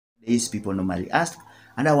days people normally ask,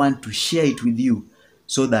 and I want to share it with you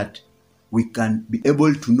so that we can be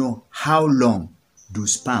able to know how long do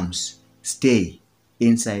sperms stay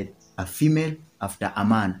inside a female after a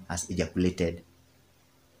man has ejaculated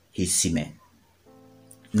his semen.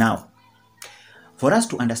 Now, for us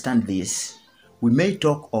to understand this, we may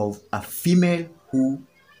talk of a female who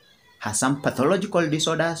has some pathological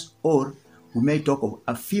disorders, or we may talk of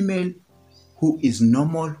a female who is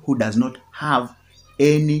normal, who does not have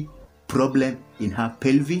any problem in her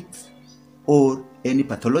pelvic or any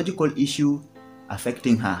pathological issue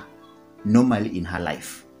affecting her normally in her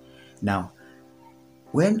life. Now,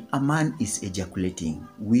 when a man is ejaculating,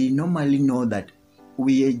 we normally know that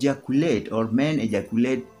we ejaculate, or men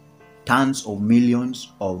ejaculate, tons of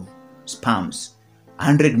millions of sperms,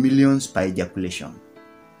 100 millions per ejaculation.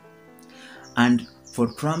 And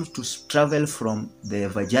for sperms to travel from the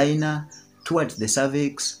vagina towards the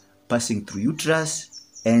cervix, passing through uterus,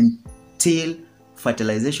 and till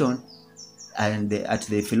fertilization and at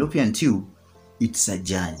the fallopian tube, it's a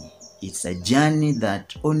journey. It's a journey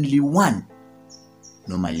that only one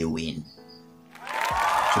normally wins.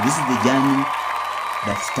 So this is the journey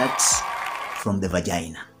that starts from the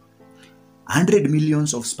vagina. 100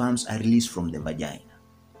 millions of sperms are released from the vagina.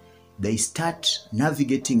 They start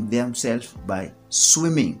navigating themselves by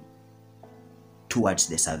swimming towards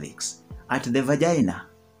the cervix. At the vagina,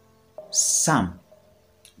 some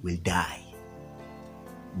will die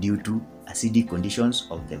due to acidic conditions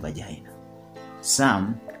of the vagina.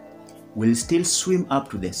 Some will still swim up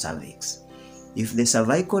to the cervix. If the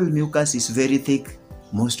cervical mucus is very thick,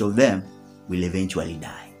 most of them will eventually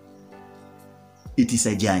die. It is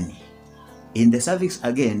a journey. In the cervix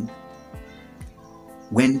again,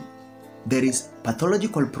 when there is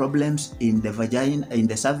pathological problems in the vagina, in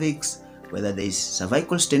the cervix, whether there is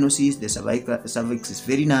cervical stenosis, the cervix is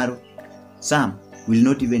very narrow, some will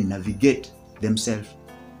not even navigate themselves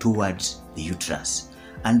towards the uterus.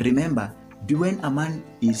 And remember, when a man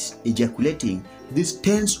is ejaculating, these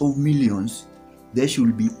tens of millions, there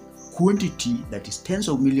should be quantity that is tens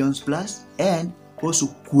of millions plus, and also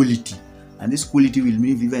quality. And this quality will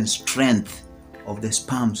mean even strength of the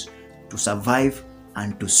sperms to survive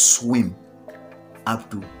and to swim up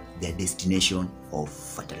to their destination of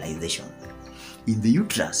fertilization. In the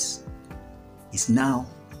uterus, is now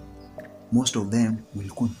most of them will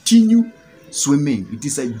continue swimming. It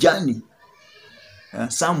is a journey.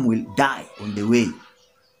 Some will die on the way,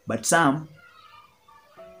 but some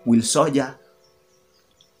will soldier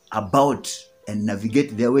about and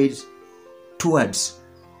navigate their ways towards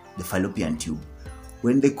the fallopian tube.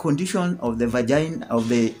 When the condition of the vagina, of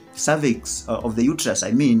the cervix, of the uterus,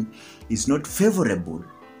 I mean, is not favorable,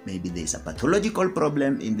 maybe there is a pathological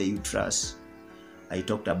problem in the uterus. I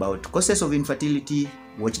talked about causes of infertility.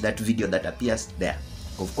 Watch that video that appears there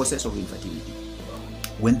of causes of infertility.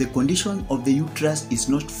 When the condition of the uterus is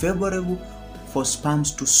not favorable for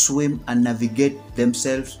sperms to swim and navigate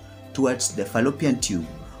themselves towards the fallopian tube,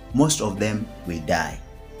 most of them will die.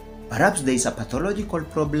 Perhaps there is a pathological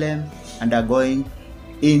problem undergoing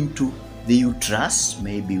into the uterus.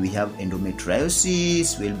 Maybe we have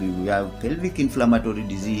endometriosis, maybe we have pelvic inflammatory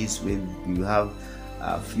disease, maybe you have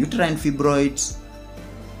uterine fibroids,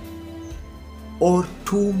 or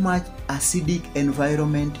too much acidic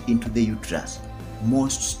environment into the uterus.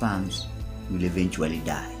 Most sperms will eventually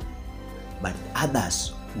die, but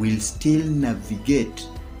others will still navigate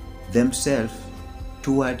themselves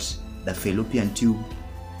towards the fallopian tube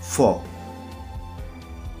for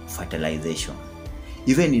fertilization.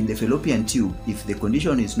 Even in the fallopian tube, if the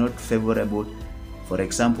condition is not favorable, for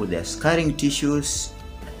example, there are scarring tissues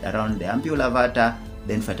around the ampulla vata,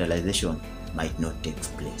 then fertilization might not take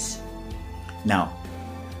place. Now,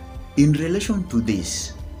 in relation to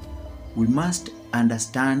this, we must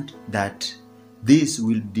understand that this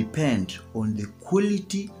will depend on the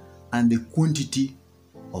quality and the quantity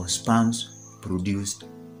of sperms produced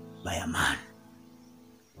by a man.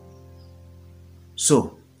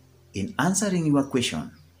 So, in answering your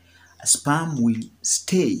question, a sperm will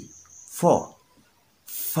stay for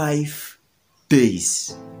 5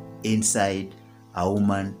 days inside a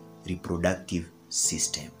woman's reproductive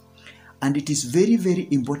system. And it is very, very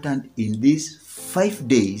important in these 5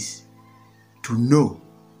 days to know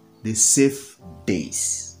the safe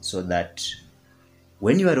days, so that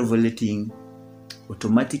when you are ovulating,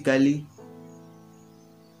 automatically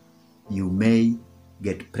you may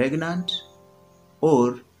get pregnant,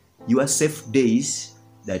 or your safe days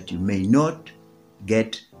that you may not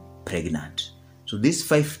get pregnant. So these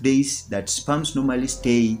 5 days that sperms normally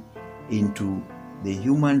stay into the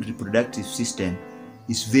human reproductive system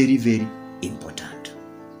is very, very important.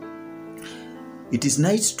 It is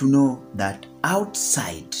nice to know that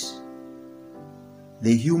outside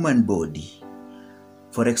the human body,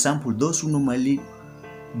 for example, those who normally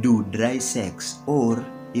do dry sex or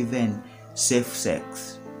even safe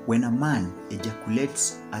sex, when a man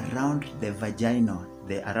ejaculates around the vaginal,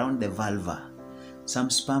 around the vulva, some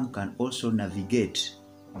sperm can also navigate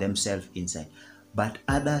themselves inside, but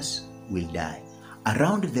others will die.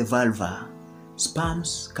 Around the vulva,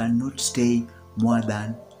 sperms cannot stay more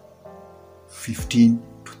than 15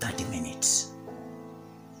 to 30 minutes.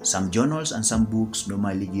 Some journals and some books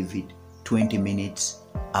normally give it 20 minutes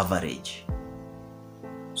average.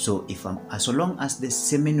 So as long as the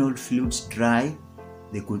seminal fluids dry,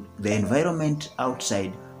 the environment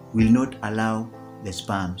outside will not allow the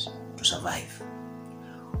sperms to survive.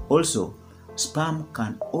 Also, sperm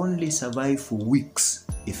can only survive for weeks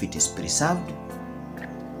if it is preserved,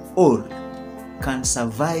 or can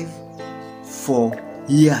survive for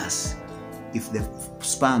years if the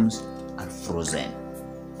sperms are frozen.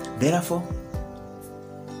 Therefore,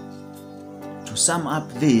 to sum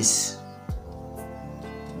up this,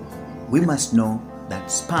 we must know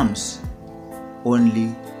that sperms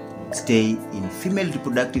only stay in female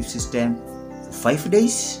reproductive system for 5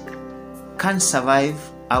 days, can survive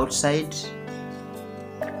outside,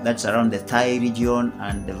 that's around the thigh region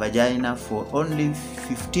and the vagina, for only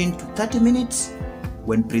 15 to 30 minutes.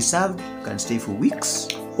 When preserved, can stay for weeks,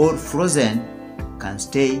 or frozen, can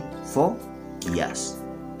stay for years.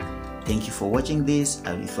 Thank you for watching this,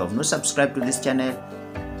 and if you have not subscribed to this channel,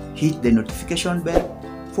 hit the notification bell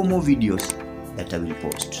for more videos that I will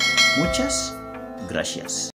post. Muchas gracias.